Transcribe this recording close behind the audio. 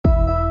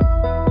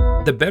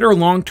The better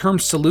long-term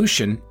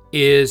solution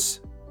is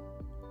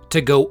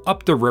to go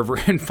up the river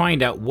and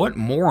find out what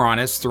moron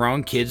is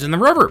throwing kids in the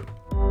river.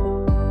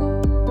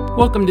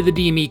 Welcome to the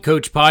DME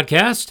Coach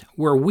Podcast,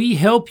 where we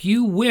help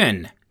you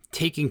win,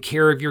 taking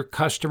care of your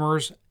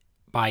customers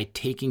by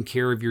taking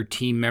care of your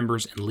team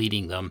members and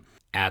leading them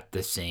at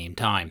the same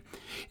time.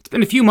 It's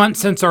been a few months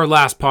since our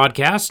last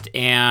podcast,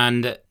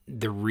 and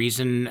the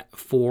reason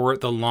for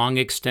the long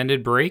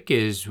extended break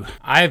is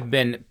I've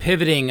been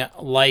pivoting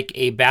like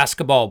a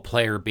basketball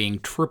player being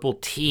triple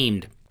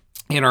teamed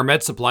in our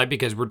med supply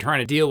because we're trying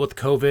to deal with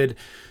COVID,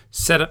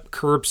 set up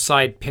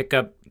curbside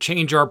pickup,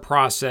 change our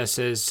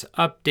processes,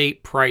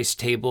 update price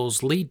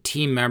tables, lead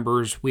team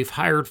members. We've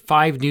hired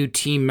 5 new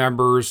team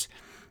members.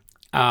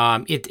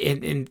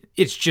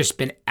 It's just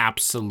been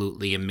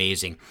absolutely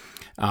amazing.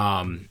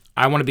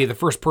 I want to be the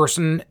first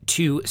person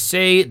to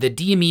say the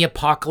DME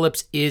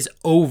apocalypse is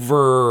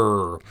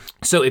over.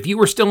 So if you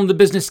were still in the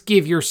business,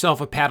 give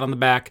yourself a pat on the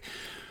back.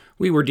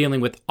 We were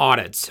dealing with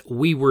audits.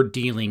 We were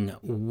dealing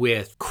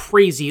with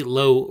crazy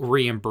low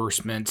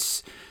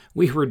reimbursements.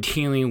 We were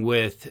dealing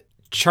with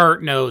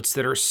chart notes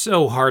that are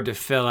so hard to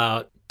fill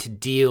out, to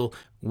deal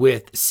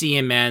with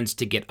CMNs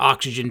to get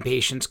oxygen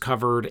patients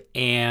covered.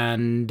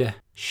 And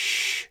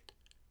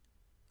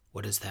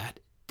what is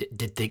that?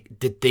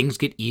 Did things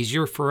get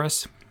easier for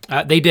us?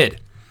 They did.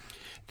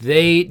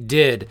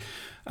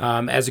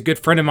 As a good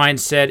friend of mine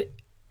said,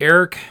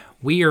 Eric,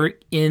 we are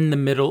in the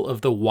middle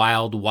of the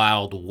wild,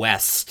 wild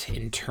west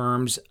in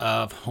terms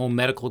of home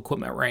medical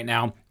equipment right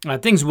now.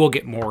 Things will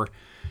get more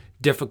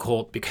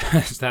difficult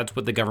because that's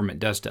what the government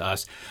does to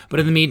us. But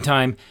in the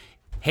meantime,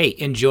 hey,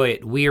 enjoy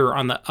it. We are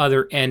on the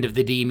other end of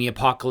the DME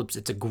apocalypse.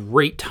 It's a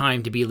great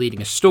time to be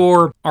leading a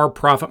store. Our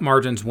profit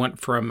margins went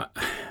from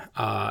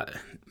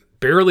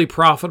barely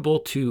profitable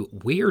to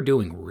we are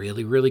doing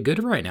really, really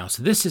good right now.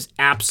 So this is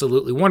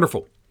absolutely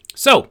wonderful.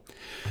 So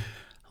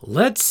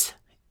let's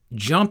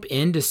jump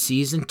into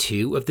season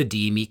 2 of the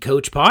DME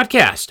Coach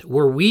Podcast,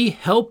 where we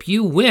help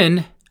you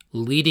win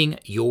leading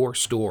your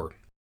store.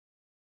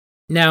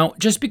 Now,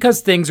 just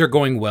because things are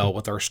going well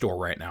with our store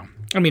right now,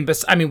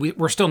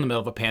 we're still in the middle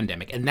of a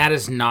pandemic, and that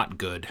is not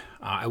good.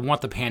 I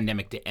want the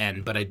pandemic to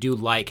end, but I do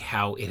like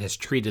how it has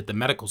treated the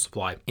medical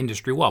supply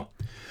industry well.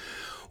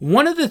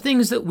 One of the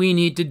things that we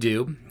need to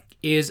do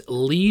is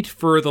lead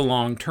for the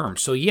long term.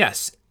 So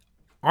yes,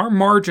 our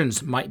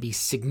margins might be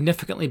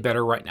significantly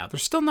better right now. They're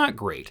still not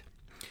great,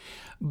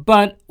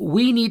 but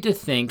we need to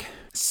think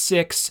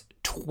 6,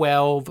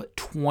 12,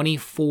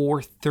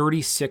 24,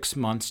 36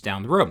 months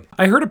down the road.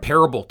 I heard a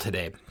parable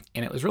today,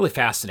 and it was really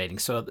fascinating.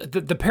 So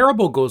the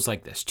parable goes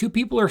like this. 2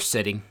 people are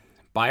sitting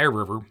by a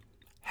river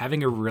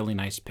having a really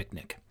nice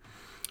picnic.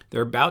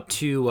 They're about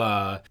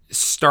to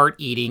start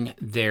eating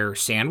their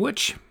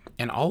sandwich,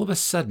 and all of a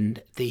sudden,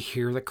 they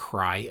hear the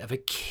cry of a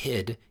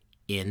kid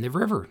in the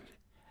river.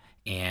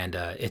 And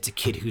it's a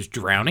kid who's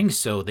drowning,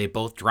 so they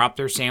both drop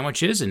their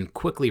sandwiches and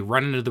quickly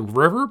run into the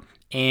river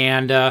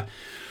and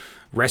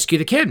rescue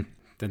the kid.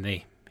 Then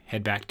they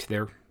head back to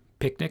their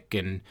picnic,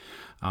 and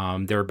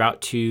they're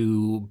about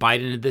to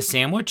bite into the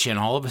sandwich, and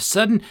all of a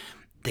sudden,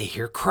 they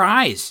hear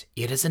cries.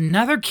 It is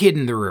another kid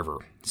in the river.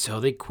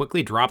 So they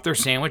quickly drop their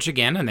sandwich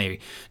again, and they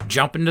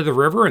jump into the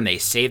river, and they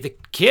save the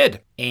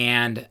kid.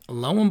 And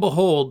lo and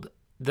behold,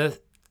 the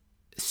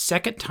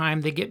second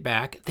time they get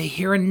back, they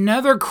hear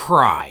another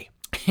cry.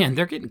 And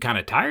they're getting kind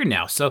of tired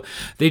now. So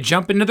they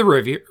jump into the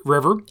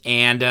river,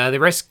 and they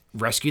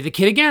rescue the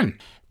kid again.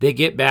 They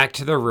get back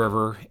to the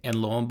river, and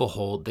lo and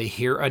behold, they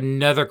hear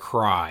another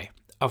cry,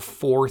 a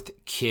 4th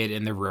kid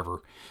in the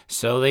river.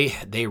 So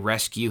they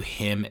rescue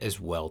him as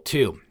well,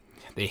 too.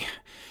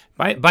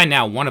 By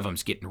now, one of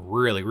them's getting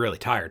really, really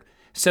tired.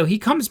 So he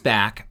comes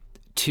back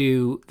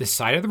to the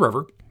side of the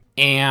river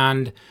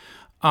and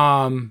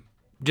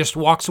just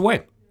walks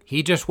away.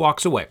 He just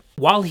walks away.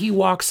 While he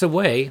walks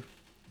away,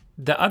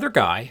 the other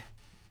guy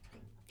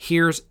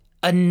hears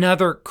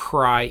another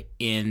cry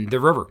in the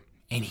river.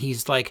 And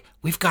he's like,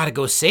 we've got to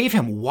go save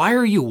him. Why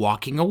are you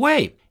walking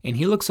away? And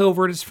he looks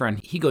over at his friend.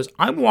 He goes,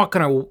 I'm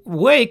walking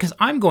away because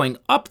I'm going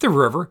up the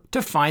river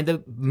to find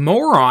the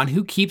moron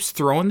who keeps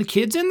throwing the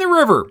kids in the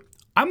river.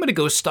 I'm going to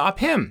go stop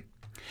him.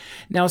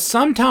 Now,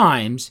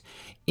 sometimes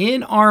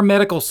in our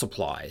medical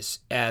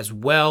supplies, as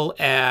well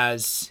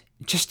as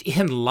just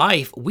in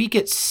life, we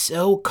get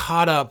so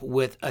caught up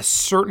with a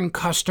certain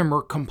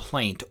customer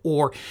complaint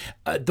or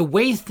the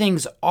way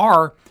things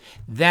are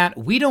that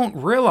we don't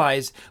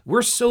realize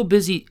we're so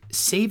busy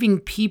saving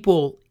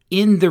people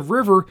in the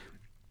river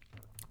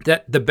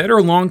that the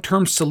better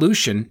long-term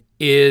solution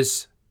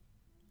is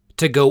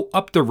to go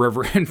up the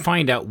river and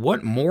find out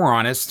what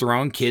moron is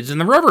throwing kids in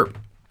the river.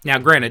 Now,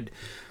 granted,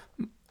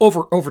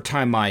 over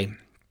time,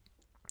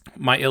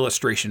 my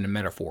illustration and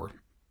metaphor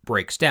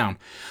breaks down.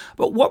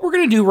 But what we're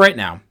going to do right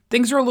now,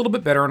 things are a little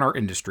bit better in our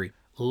industry.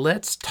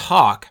 Let's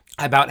talk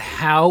about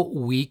how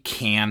we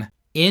can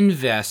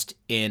invest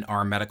in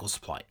our medical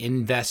supply,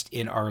 invest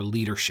in our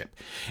leadership.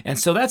 And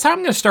so that's how I'm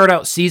going to start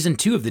out season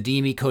 2 of the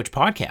DME Coach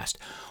Podcast.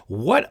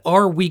 What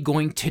are we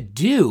going to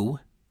do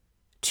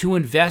to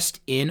invest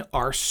in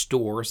our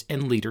stores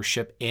and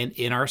leadership and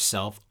in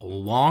ourselves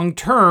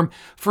long-term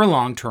for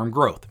long-term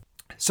growth.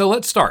 So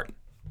let's start.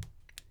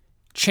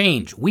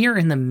 Change. We are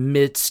in the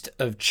midst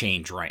of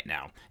change right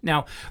now.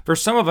 Now, for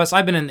some of us,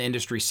 I've been in the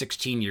industry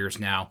 16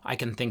 years now. I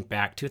can think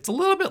back to it's a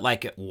little bit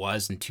like it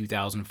was in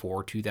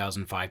 2004,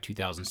 2005,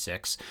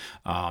 2006.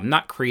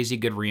 Not crazy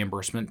good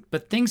reimbursement,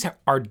 but things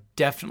are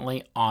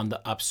definitely on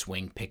the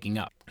upswing, picking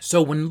up.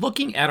 So when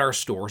looking at our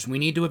stores, we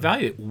need to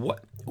evaluate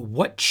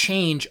what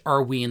change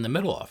are we in the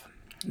middle of.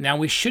 Now,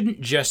 we shouldn't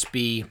just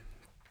be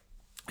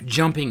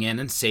jumping in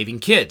and saving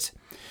kids.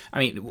 I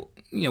mean,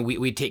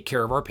 we take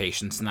care of our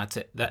patients,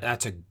 and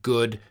that's a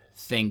good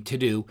thing to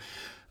do.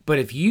 But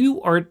if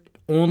you are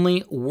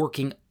only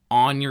working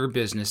on your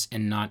business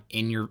and not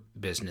in your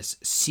business,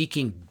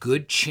 seeking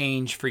good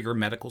change for your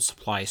medical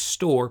supply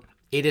store,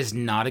 it is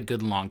not a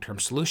good long-term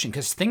solution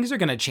because things are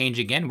going to change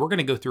again. We're going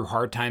to go through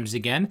hard times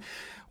again.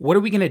 What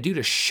are we going to do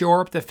to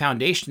shore up the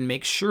foundation,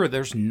 make sure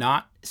there's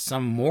not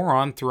some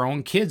moron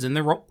throwing kids in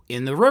the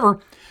river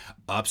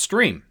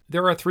upstream?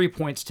 There are 3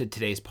 points to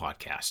today's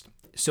podcast.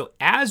 So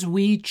as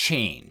we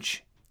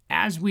change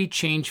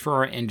for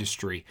our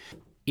industry,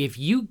 if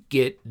you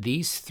get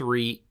these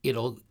 3,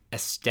 it'll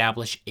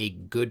establish a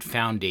good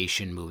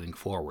foundation moving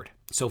forward.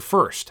 So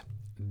first,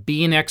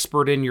 be an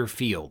expert in your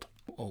field.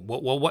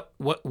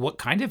 What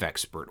kind of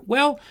expert?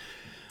 Well,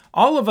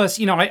 all of us,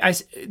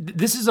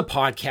 this is a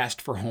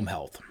podcast for home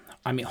health.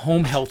 I mean,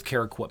 home health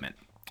care equipment.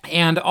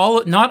 And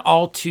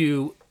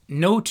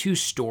no two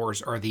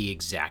stores are the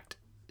exact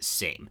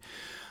same.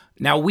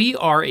 Now, we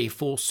are a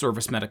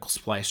full-service medical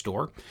supply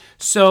store,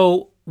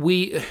 so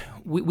we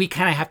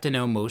kind of have to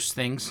know most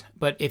things.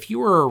 But if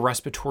you are a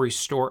respiratory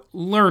store,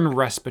 learn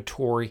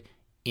respiratory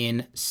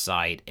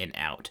inside and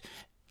out.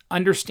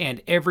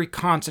 Understand every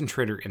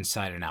concentrator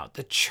inside and out.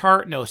 The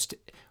chart knows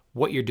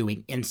what you're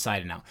doing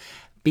inside and out.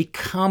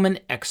 Become an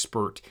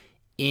expert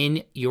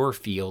in your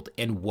field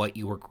and what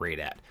you are great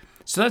at.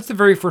 So that's the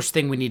very first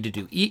thing we need to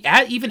do.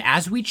 Even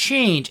as we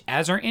change,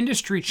 as our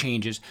industry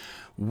changes,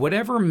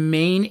 whatever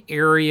main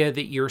area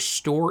that your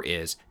store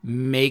is,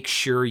 make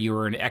sure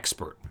you're an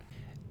expert.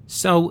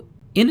 So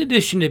in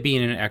addition to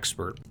being an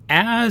expert,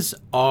 as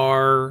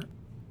our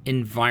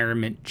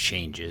environment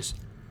changes,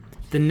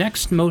 the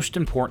next most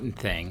important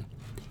thing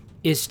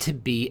is to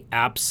be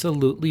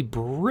absolutely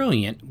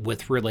brilliant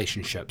with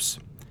relationships.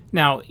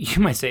 Now, you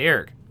might say,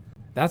 Eric,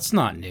 that's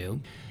not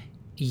new.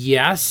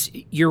 Yes,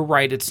 you're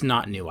right, it's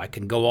not new. I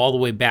can go all the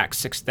way back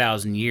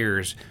 6,000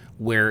 years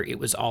where it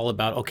was all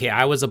about, okay,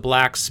 I was a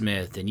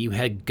blacksmith and you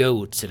had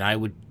goats and I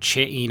would,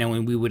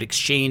 and we would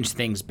exchange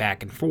things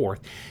back and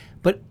forth.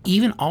 But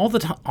even all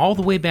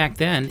the way back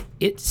then,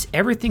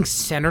 everything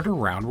centered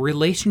around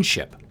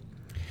relationship.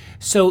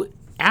 So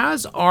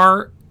as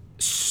our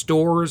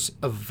stores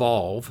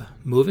evolve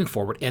moving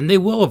forward, and they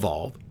will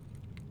evolve,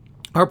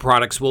 our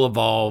products will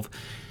evolve,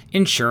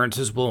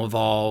 insurances will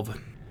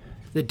evolve,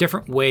 the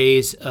different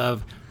ways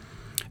of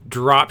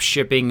drop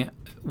shipping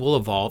will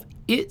evolve.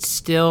 It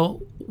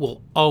still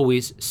will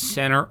always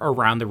center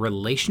around the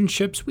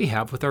relationships we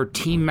have with our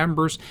team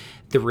members,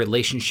 the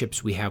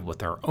relationships we have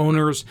with our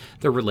owners,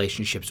 the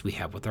relationships we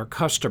have with our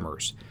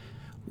customers.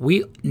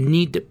 We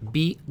need to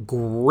be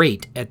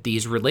great at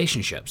these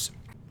relationships.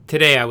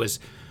 Today I was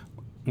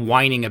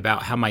whining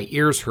about how my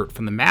ears hurt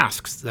from the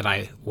masks that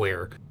I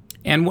wear.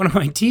 And one of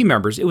my team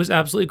members, it was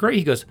absolutely great.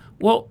 He goes,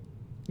 well,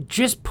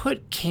 just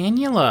put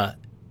cannula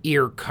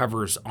ear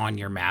covers on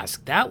your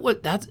mask.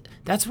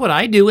 That's what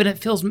I do, and it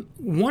feels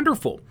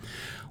wonderful.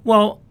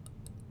 Well,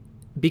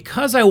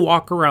 because I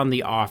walk around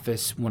the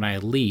office when I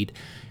lead,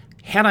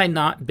 had I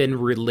not been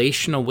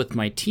relational with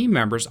my team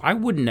members, I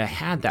wouldn't have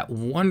had that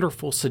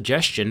wonderful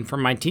suggestion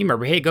from my team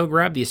member, hey, go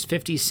grab these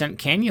 50-cent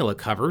cannula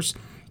covers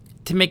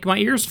to make my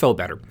ears feel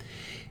better.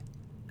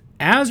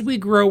 As we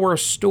grow our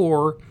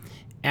store,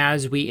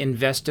 as we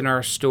invest in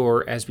our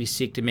store, as we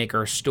seek to make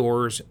our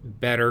stores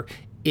better,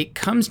 it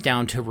comes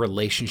down to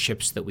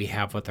relationships that we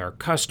have with our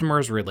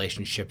customers,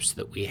 relationships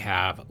that we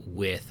have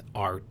with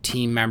our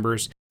team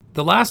members.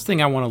 The last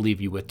thing I want to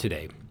leave you with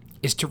today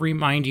is to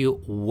remind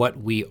you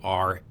what we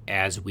are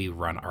as we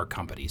run our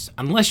companies.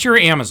 Unless you're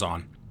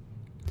Amazon,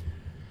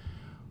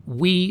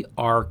 we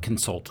are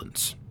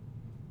consultants.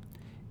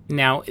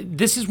 Now,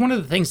 this is one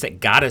of the things that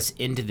got us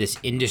into this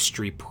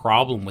industry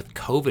problem with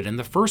COVID in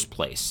the first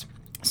place.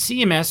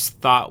 CMS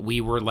thought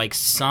we were like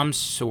some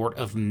sort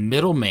of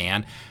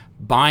middleman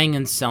buying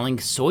and selling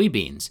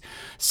soybeans.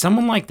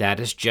 Someone like that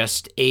is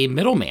just a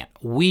middleman.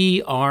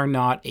 We are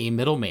not a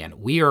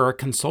middleman. We are a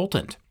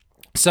consultant.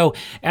 So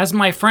as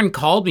my friend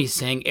called me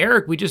saying,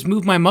 Eric, we just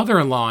moved my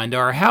mother-in-law into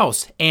our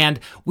house and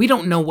we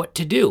don't know what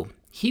to do.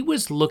 He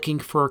was looking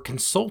for a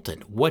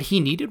consultant. What he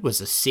needed was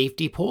a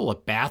safety pole, a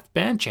bath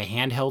bench, a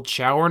handheld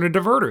shower, and a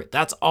diverter.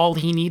 That's all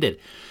he needed.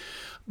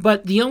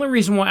 But the only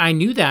reason why I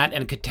knew that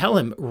and could tell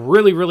him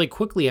really, really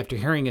quickly after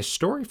hearing his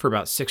story for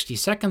about 60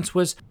 seconds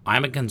was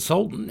I'm a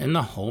consultant in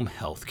the home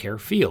healthcare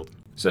field.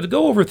 So to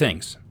go over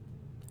things,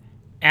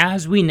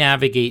 as we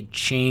navigate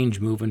change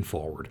moving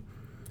forward,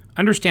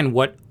 understand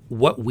what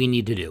we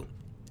need to do.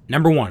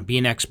 Number one, be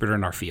an expert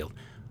in our field.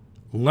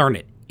 Learn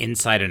it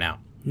inside and out.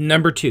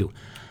 Number two,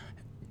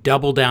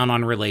 double down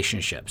on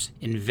relationships.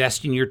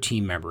 Invest in your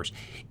team members.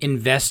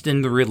 Invest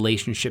in the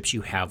relationships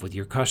you have with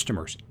your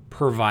customers,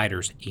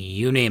 providers,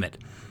 you name it.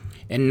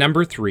 And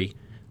number three,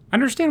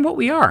 understand what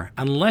we are.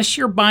 Unless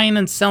you're buying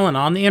and selling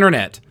on the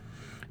internet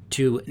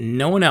to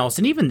no one else,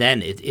 and even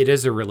then it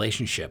is a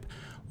relationship,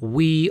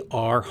 we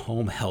are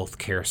home health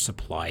care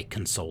supply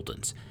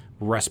consultants,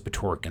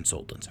 respiratory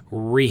consultants,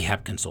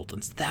 rehab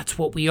consultants. That's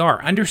what we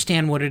are.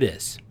 Understand what it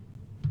is.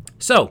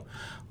 So,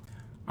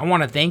 I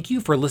want to thank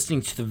you for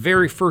listening to the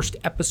very first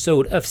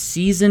episode of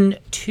Season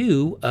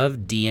 2 of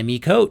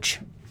DME Coach.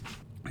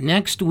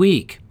 Next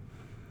week,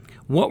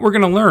 what we're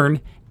going to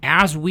learn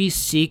as we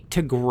seek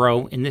to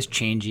grow in this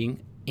changing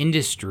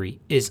industry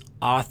is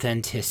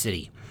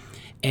authenticity.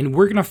 And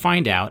we're going to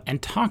find out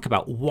and talk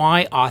about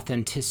why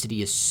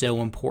authenticity is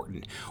so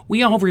important.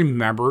 We all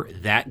remember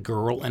that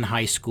girl in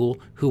high school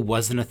who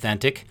wasn't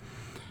authentic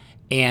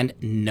and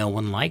no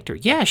one liked her.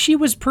 Yeah, she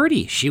was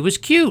pretty. She was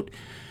cute.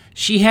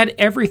 She had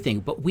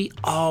everything, but we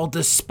all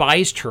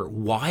despised her.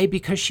 Why?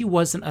 Because she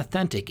wasn't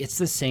authentic. It's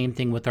the same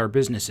thing with our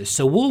businesses.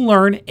 So we'll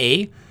learn,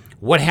 A,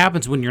 what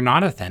happens when you're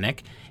not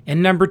authentic,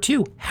 and number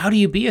two, how do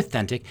you be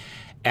authentic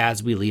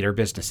as we lead our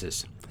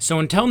businesses? So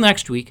until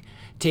next week,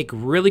 take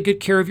really good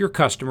care of your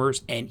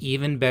customers and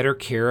even better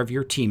care of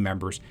your team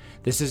members.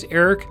 This is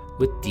Eric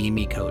with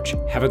DME Coach.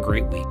 Have a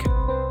great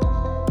week.